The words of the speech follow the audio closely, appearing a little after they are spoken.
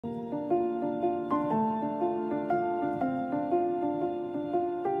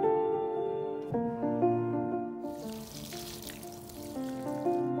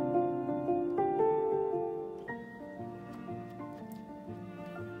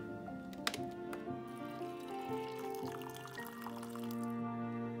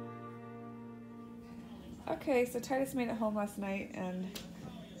Okay, so Titus made it home last night and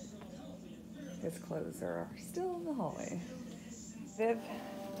his clothes are still in the hallway. Viv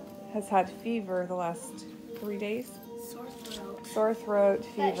has had fever the last 3 days. Sore throat. Sore throat,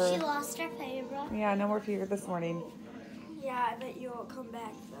 fever. But she lost her fever. Yeah, no more fever this morning. Yeah, I bet you won't come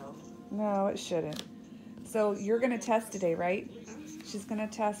back though. No, it shouldn't. So you're gonna test today, right? She's gonna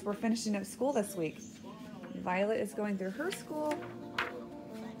test. We're finishing up school this week. Violet is going through her school.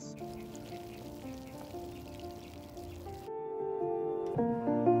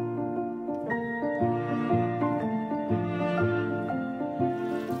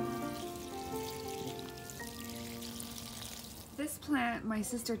 This plant my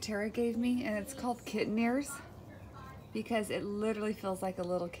sister Tara gave me, and it's called kitten ears because it literally feels like a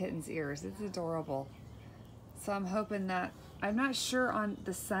little kitten's ears. It's adorable. So I'm hoping that, I'm not sure on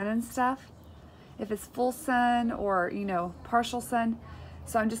the sun and stuff, if it's full sun or, you know, partial sun.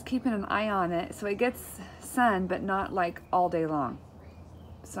 So I'm just keeping an eye on it. So it gets sun, but not like all day long.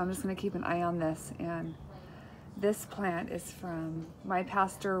 So I'm just gonna keep an eye on this. And this plant is from my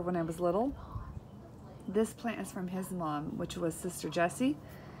pastor when I was little. This plant is from his mom, which was Sister Jessie.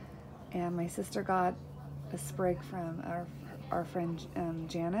 And my sister got a sprig from our friend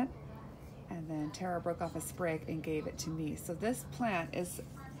Janet. And then Tara broke off a sprig and gave it to me. So this plant is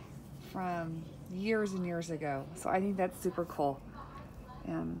from years and years ago. So I think that's super cool.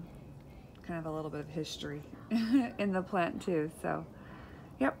 And kind of a little bit of history in the plant too. So,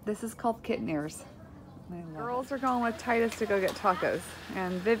 yep, this is called kitten ears. Girls are going with Titus to go get tacos.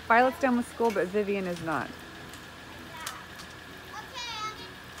 And Violet's done with school, but Vivian is not.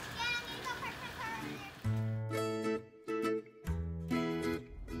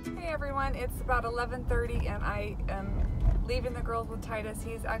 Hey everyone, it's about 11:30 and I am leaving the girls with Titus.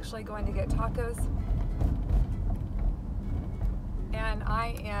 He's actually going to get tacos. And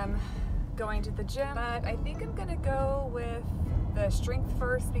I am going to the gym, but I think I'm gonna go with the strength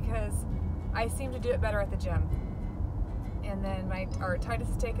first because I seem to do it better at the gym. And then Titus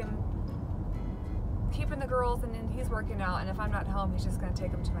is keeping the girls, and then he's working out, and if I'm not home, he's just gonna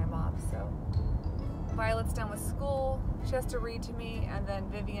take them to my mom. So Violet's done with school. She has to read to me, and then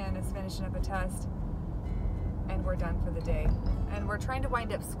Vivian is finishing up a test, and we're done for the day. And we're trying to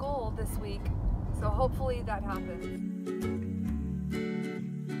wind up school this week, so hopefully that happens.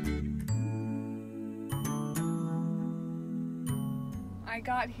 I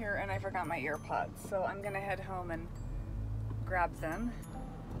got here and I forgot my earpods, so I'm gonna head home and grab them.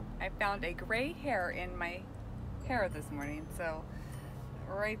 I found a gray hair in my hair this morning, so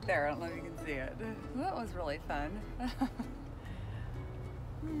right there, I don't know if you can see it. That was really fun.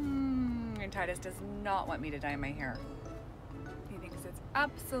 And Titus does not want me to dye my hair. He thinks it's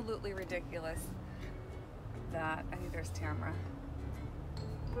absolutely ridiculous that, I think there's Tamara.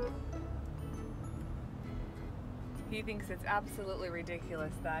 He thinks it's absolutely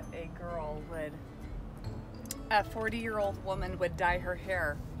ridiculous that a 40-year-old woman would dye her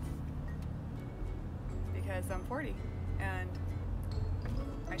hair because I'm 40 and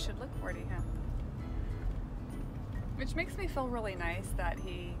I should look 40, huh? Which makes me feel really nice that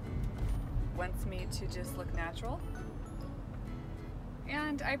he wants me to just look natural.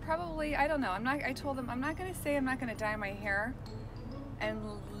 And I don't know, I told him I'm not gonna say I'm not gonna dye my hair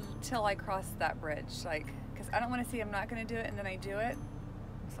until I cross that bridge, because I don't want to see I'm not going to do it and then I do it.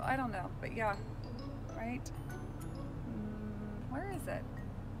 So I don't know, but yeah, right? Where is it?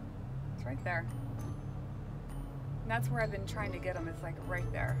 It's right there. And that's where I've been trying to get them, it's like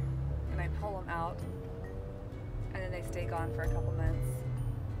right there. And I pull them out and then they stay gone for a couple months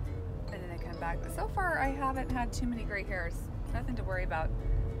and then they come back. But so far I haven't had too many gray hairs. Nothing to worry about.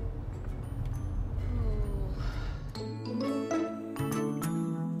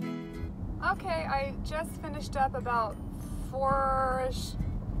 Okay, I just finished up about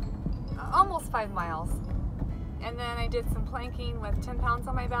almost 5 miles. And then I did some planking with 10 pounds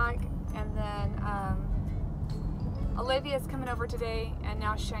on my back. And then Olivia's coming over today, and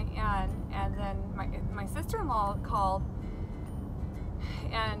now Cheyenne. And then my sister-in-law called,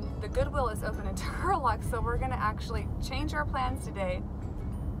 and the Goodwill is open in Turlock, so we're gonna actually change our plans today.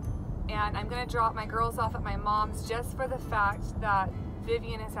 And I'm gonna drop my girls off at my mom's just for the fact that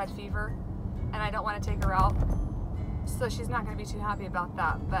Vivian has had fever and I don't want to take her out, so she's not going to be too happy about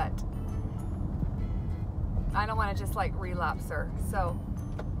that, but I don't want to just like relapse her. So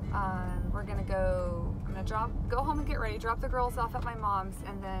we're gonna go, I'm gonna go home and get ready, drop the girls off at my mom's,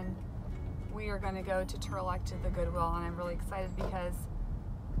 and then we are gonna go to Turlock to the Goodwill. And I'm really excited because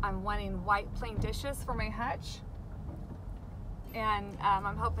I'm wanting white plain dishes for my hutch, and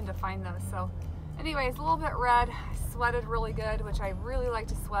I'm hoping to find those. So anyways, a little bit red. I sweated really good, which I really like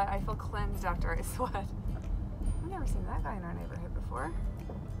to sweat. I feel cleansed after I sweat. never seen that guy in our neighborhood before.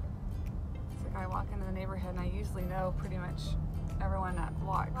 It's a guy walking in the neighborhood, and I usually know pretty much everyone that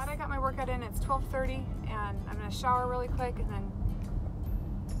walks. Glad I got my workout in. It's 12:30, and I'm gonna shower really quick, and then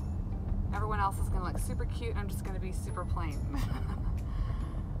everyone else is gonna look super cute, and I'm just gonna be super plain.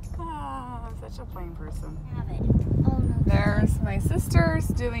 I'm such a plain person. Have it. Oh no. There's my sister's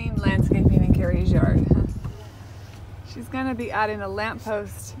doing landscaping in Carrie's yard. She's gonna be adding a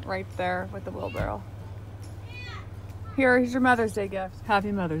lamppost right there with the wheelbarrow. Here's your Mother's Day gift.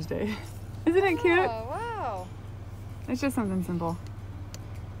 Happy Mother's Day. Isn't it cute? Oh, wow. It's just something simple.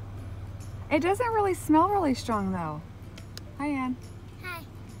 It doesn't really smell really strong though. Hi, Ann. Hi.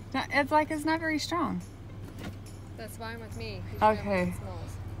 No, it's not very strong. That's fine with me. 'Cause you know Okay. what it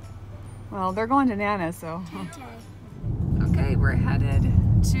smells. Well, they're going to Nana's, so. Okay. Okay, we're headed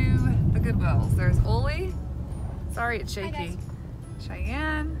to the Goodwills. There's Oli. Sorry, it's shaky.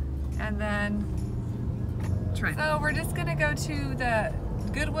 Cheyenne, and then Trent. So we're just gonna go to the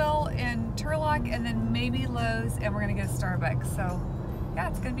Goodwill in Turlock, and then maybe Lowe's, and we're gonna go to Starbucks. So yeah,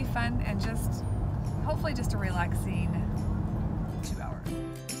 it's gonna be fun, and just hopefully just a relaxing 2 hours.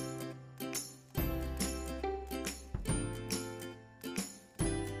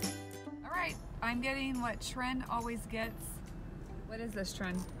 All right, I'm getting what Trent always gets. What is this,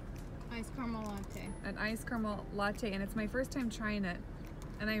 Trent? Iced caramel latte. An iced caramel latte, and it's my first time trying it,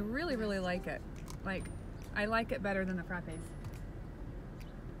 and I really, really like it. Like, I like it better than the frappes.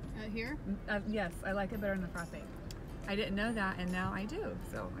 Here? Yes, I like it better than the frappe. I didn't know that, and now I do.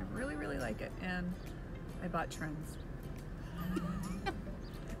 So I really, really like it, and I bought Trent's.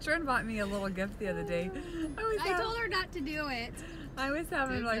 Trent bought me a little gift the other day. I told her not to do it. I was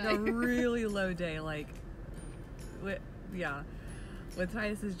having like a really low day, like, with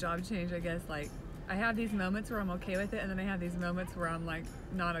Titus's job change, I guess. Like, I have these moments where I'm okay with it, and then I have these moments where I'm like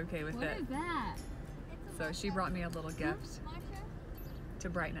not okay with it. What is that? So she brought me a little gift to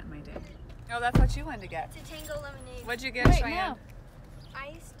brighten up my day. Oh, that's what you wanted to get. It's a Tango lemonade. What'd you get, Cheyenne?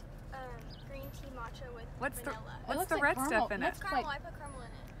 Iced green tea matcha with What's vanilla. What's the like red caramel. stuff in it? Looks Caramel, like- I put caramel in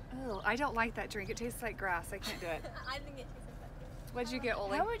it. Oh, I don't like that drink. It tastes like grass. I can't do it. I think it tastes like that. What'd you get,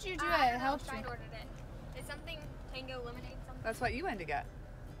 Oli? How would you do I it? don't know, Helps Shine you. ordered it. It's something Tango lemonade something. That's what you wanted to get.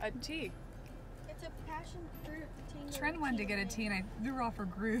 A tea. It's a passion fruit Tango. Trent wanted to get a tea, and I threw her off her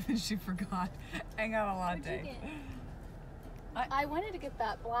groove, and she forgot. I got a What'd you latte. get? I wanted to get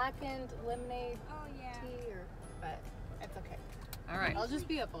that blackened lemonade Oh yeah. tea, but it's okay. All right. I'll just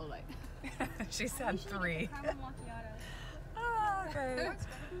be up all night. She said 3. Caramel macchiato. Oh, okay.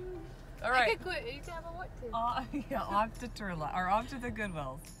 All I right. could quit. You can have a what to. Yeah, off to Turla, or off to the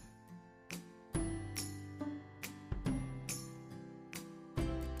Goodwills.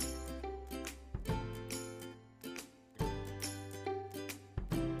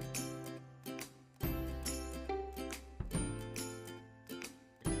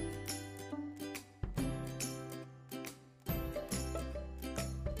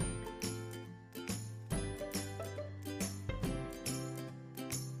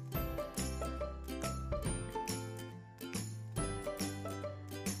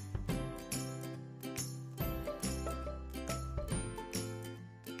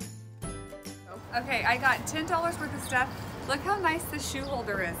 Okay, I got $10 worth of stuff. Look how nice this shoe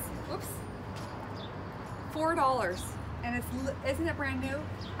holder is. Whoops. $4. And isn't it brand new?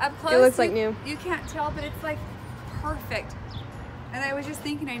 Up close, It looks like new. You can't tell, but it's like perfect. And I was just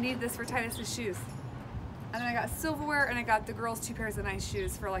thinking I need this for Titus's shoes. And then I got silverware, and I got the girls 2 pairs of nice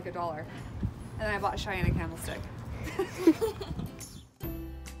shoes for like $1. And then I bought Cheyenne a candlestick.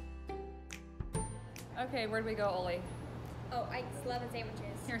 Okay, where do we go, Oli? Oh, Ike's 11 sandwiches.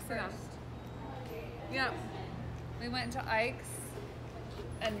 Here, sit down. Yeah, we went to Ike's,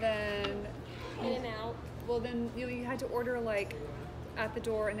 and then, In and out. well then you had to order like at the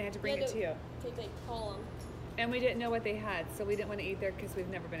door, and they had to bring it to you. To like call them. And we didn't know what they had, so we didn't want to eat there because we've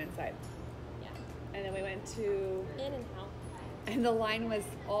never been inside. Yeah. And then we went to, In and out. and the line was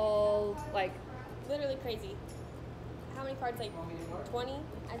all like, Literally crazy. How many cards? Like 20?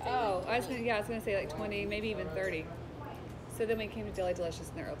 I'd say oh, like 20. I was gonna say like 20, maybe even 30. So then we came to Deli Delicious,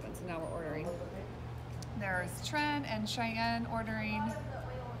 and they're open, so now we're ordering. There's Trent and Cheyenne ordering.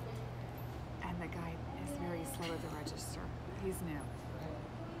 And the guy is very slow at the register. He's new.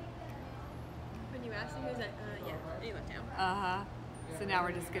 When you asked him, he was like, yeah, he left town. Uh-huh. So now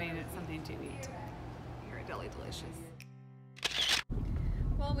we're just getting something to eat here at Deli Delicious.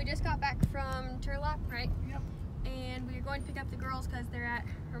 Well, we just got back from Turlock, right? Yep. And we were going to pick up the girls because they're at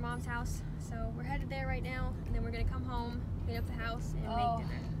her mom's house. So we're headed there right now, and then we're going to come home, clean up the house, and Oh. make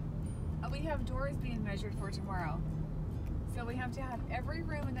dinner. We have doors being measured for tomorrow. So we have to have every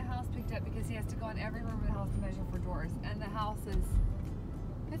room in the house picked up because he has to go in every room in the house to measure for doors. And the house is,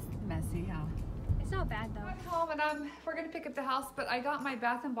 it's messy, huh? It's not bad though. I'm home and we're gonna pick up the house, but I got my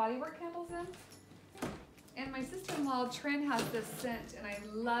Bath and Body Works candles in. And my sister-in-law, Trin, has this scent and I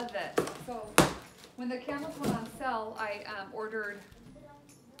love it. So when the candles went on sale, I ordered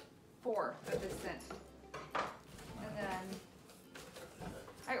 4 of this scent. And then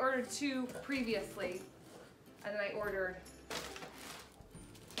I ordered 2 previously. And then I ordered,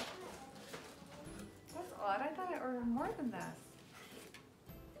 that's odd, I thought I ordered more than this.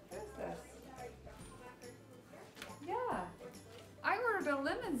 What is this? Yeah, I ordered a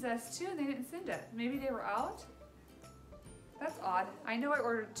lemon zest too and they didn't send it. Maybe they were out? That's odd. I know I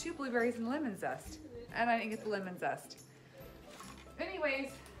ordered 2 blueberries and lemon zest and I didn't get the lemon zest.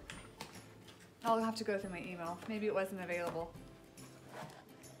 Anyways, I'll have to go through my email. Maybe it wasn't available.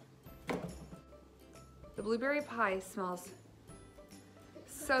 The blueberry pie smells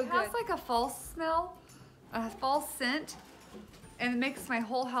so good. It has like a false smell, a false scent, and it makes my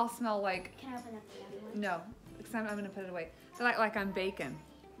whole house smell like, Can I open up the other one? no, because I'm gonna put it away. Like I'm baking,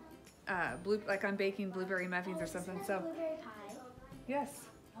 like I'm baking blueberry muffins or something. Isn't So that blueberry pie? yes,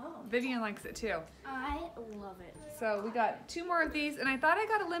 Oh. Vivian likes it too. I love it. So we got 2 more of these, and I thought I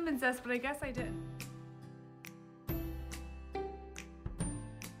got a lemon zest, but I guess I didn't.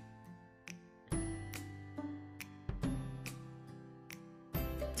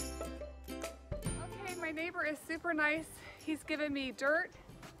 My neighbor is super nice. He's given me dirt,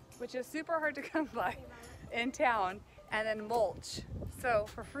 which is super hard to come by in town, and then mulch, so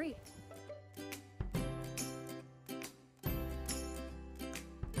for free.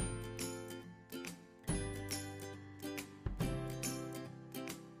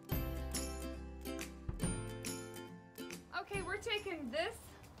 Okay, we're taking this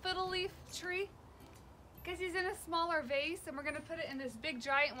fiddle leaf tree because he's in a smaller vase, and we're gonna put it in this big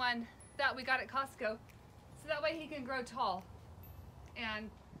giant one that we got at Costco. So that way he can grow tall, and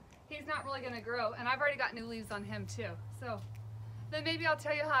he's not really gonna grow, and I've already got new leaves on him too. So then maybe I'll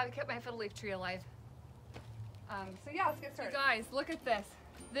tell you how I kept my fiddle leaf tree alive. So yeah, let's get started. You guys, look at this.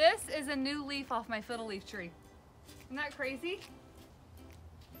 This is a new leaf off my fiddle leaf tree. Isn't that crazy?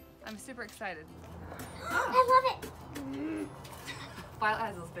 I'm super excited. I love it. Violet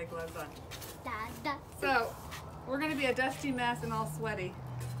has those big gloves on. Da, da. So we're gonna be a dusty mess and all sweaty.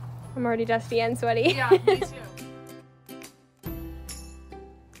 I'm already dusty and sweaty. Yeah, me too.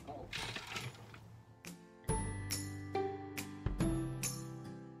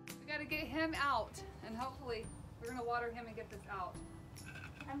 We gotta get him out, and hopefully we're gonna water him and get this out.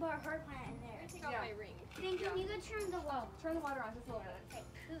 I'm gonna put her plant in there. Take off Yeah. my ring. Then can you go turn the wall? Turn the water on just a little bit. Like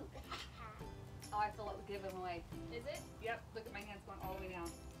poop. Oh, I feel it giving away. Is it? Yep, look at my hands going all the way down.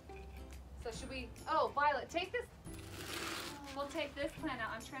 So should we, oh, Violet, take this. We'll take this plant out.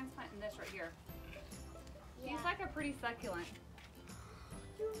 I'm transplanting this right here. Yeah. He's like a pretty succulent.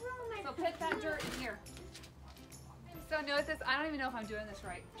 You ruined my So put that dirt in here. So note this, I don't even know if I'm doing this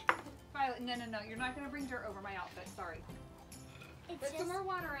right. Violet, no, you're not gonna bring dirt over my outfit, sorry. It's Put some more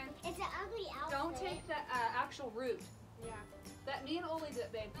water in. It's an ugly outfit. Don't take the actual root. Yeah. That me and Oli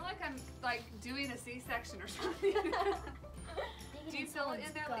did, babe. I feel like I'm like doing a C-section or something. Do you feel it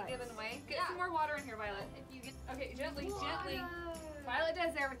in there like giving away? Get some more water in here, Violet. If you get, okay, gently. Violet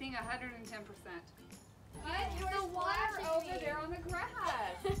does everything 110%. Get the water over there on the grass.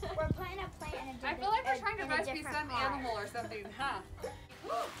 We're planting a plant in a different I feel like we're trying to in a rescue different some part. animal or something, huh?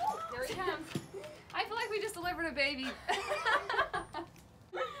 Here he comes. I feel like we just delivered a baby.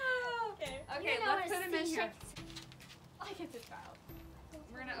 Okay, You know let's what put a him in here. I get this child.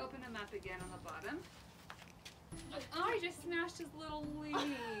 We're gonna open him up again on the bottom. Oh, I just smashed his little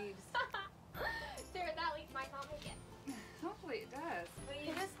leaves. Sarah, that leaf might not make it. Hopefully it does. But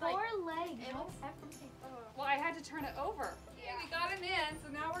you just 4 like, legs. it How will- does that from- Well, I had to turn it over. Yeah. We got him in, so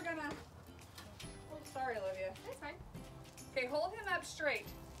now we're gonna. Oh, sorry, Olivia. That's fine. Okay, hold him up straight.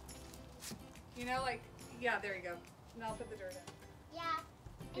 You know, like, yeah, there you go. And I'll put the dirt in. Yeah.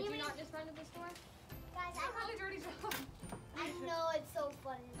 Did you Anybody- not just run to the store? Guys, It's a really dirty job. I know it's so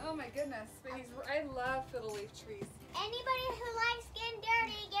funny. Oh my goodness, but I love fiddle leaf trees. Anybody who likes getting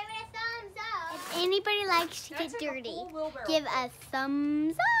dirty, give it a thumbs up. If anybody likes to That get took a dirty, full wheelbarrow. give a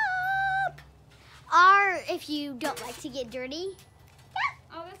thumbs up. Or if you don't like to get dirty,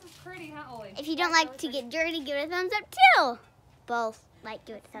 Oh, this is pretty, huh, Ollie? if you don't That's like to really get dirty, give it a thumbs up too. Both like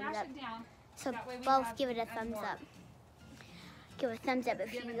give it a pretty. thumbs Smash up. it down. So That way we both have give it a even thumbs more. up. Give it a thumbs up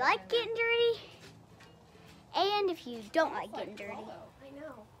if Give you it like a- getting dirty, and if you don't like getting dirty. I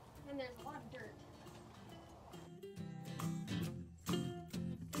know. And there's a lot of dirt.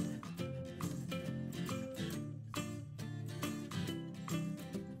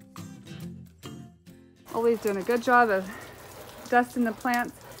 Foley's doing a good job of dusting the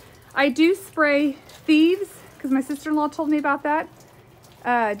plants. I do spray thieves because my sister-in-law told me about that.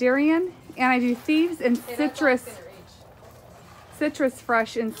 Darian, and I do thieves and citrus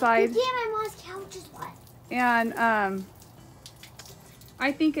fresh inside. Yeah, my mom's couch is wet. And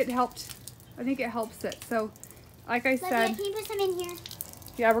I think it helped. I think it helps it. So, like I said, Can you put some in here?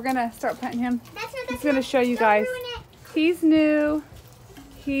 yeah, we're gonna start planting him. That's He's gonna show you guys. He's new.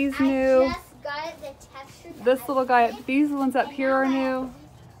 He's new. I just got it, the texture. This little guy, these ones up here are new.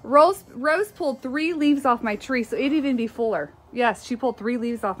 Rose pulled 3 leaves off my tree, so it'd even be fuller. Yes, she pulled 3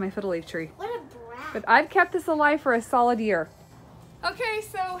 leaves off my fiddle leaf tree. What a brat. But I've kept this alive for a solid year. Okay,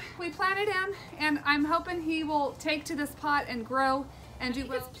 so we planted him, and I'm hoping he will take to this pot and grow and do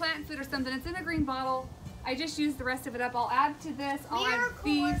with plant food or something. It's in a green bottle. I just used the rest of it up. I'll add to this. I'll add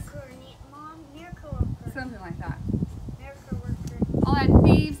thieves. Mom, miracle worker. Something like that. Miracle worker. I'll add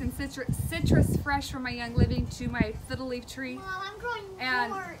thieves and citrus fresh from my Young Living to my fiddle leaf tree. Mom, I'm growing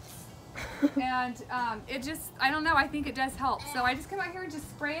And- warts. And it just, I don't know, I think it does help. So I just come out here and just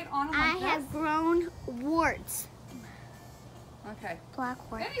spray it on him like this. I have grown warts. Okay.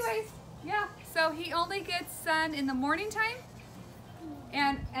 Black warts. Anyways, yeah. So he only gets sun in the morning time,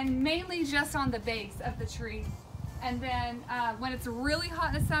 and mainly just on the base of the tree. And then when it's really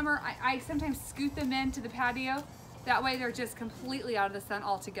hot in the summer, I sometimes scoot them into the patio. That way they're just completely out of the sun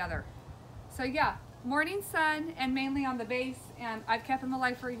altogether. So yeah, morning sun and mainly on the base. And I've kept them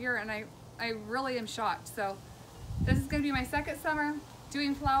alive for a year, and I really am shocked. So this is going to be my second summer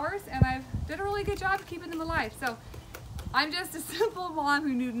doing flowers, and I've did a really good job keeping them alive. So I'm just a simple mom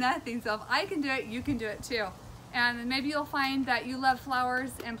who knew nothing. So if I can do it, you can do it too. And maybe you'll find that you love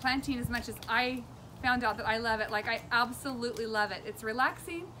flowers and planting as much as I found out that I love it. Like, I absolutely love it. It's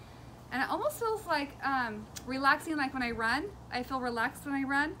relaxing, and it almost feels like relaxing like when I run. I feel relaxed when I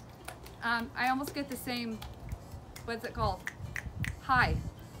run. I almost get the same, what's it called? High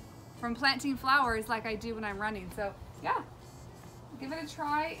from planting flowers like I do when I'm running. So yeah, give it a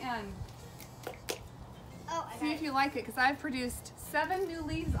try and see if you like it, because I've produced 7 new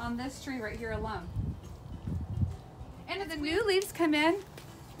leaves on this tree right here alone. And if the new leaves come in,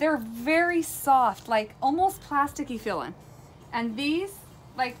 they're very soft, like almost plasticky feeling. And these,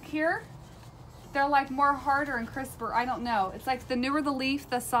 like here, they're like more harder and crisper. I don't know. It's like the newer the leaf,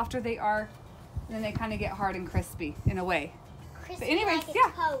 the softer they are. And then they kind of get hard and crispy in a way. But anyways, like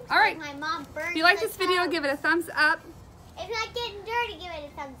yeah. toast, All right. Like my mom If you like this video, give it a thumbs up. If you like getting dirty, give it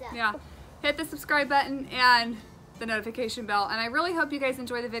a thumbs up. Yeah. Hit the subscribe button and the notification bell. And I really hope you guys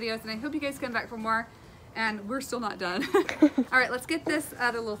enjoy the videos, and I hope you guys come back for more. And we're still not done. All right, let's get this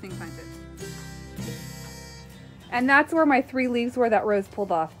other little thing planted. And that's where my 3 leaves were that Rose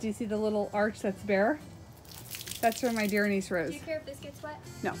pulled off. Do you see the little arch that's bare? That's where my dear niece Rose. Do you care if this gets wet?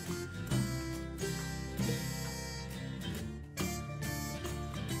 No.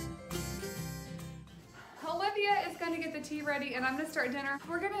 Olivia is going to get the tea ready, and I'm going to start dinner.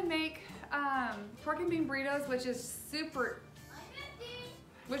 We're going to make pork and bean burritos, which is super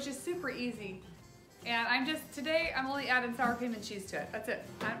easy. And today I'm only adding sour cream and cheese to it. That's it.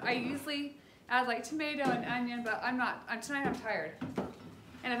 I usually add like tomato and onion, but tonight I'm tired.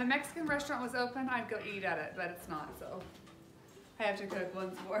 And if a Mexican restaurant was open, I'd go eat at it, but it's not, so I have to cook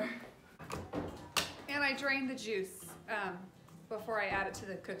once more. And I drain the juice before I add it to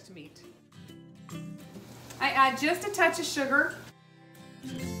the cooked meat. I add just a touch of sugar,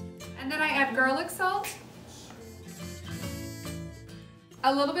 and then I add garlic salt,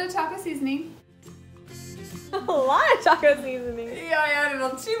 a little bit of taco seasoning. A lot of taco seasoning. Yeah, I added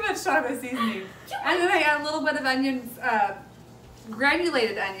too much taco seasoning. And then I add a little bit of onions,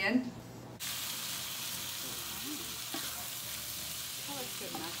 granulated onion. That looks good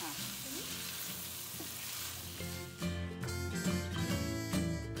enough, huh?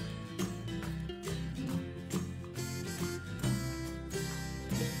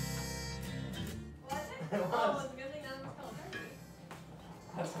 Oh, it's a good thing that was called turkey.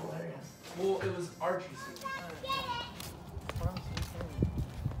 That's hilarious. Well, it was Archie's.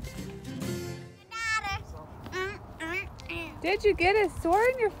 Did you get a sore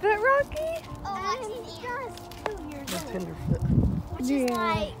in your foot, Rocky? Oh, he's just 2 years old. Tenderfoot. Which is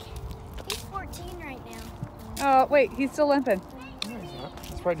like, he's 14 right now. Oh, wait, he's still limping. No, he's not.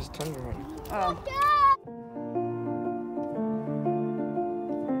 He's probably just tender right now. Oh.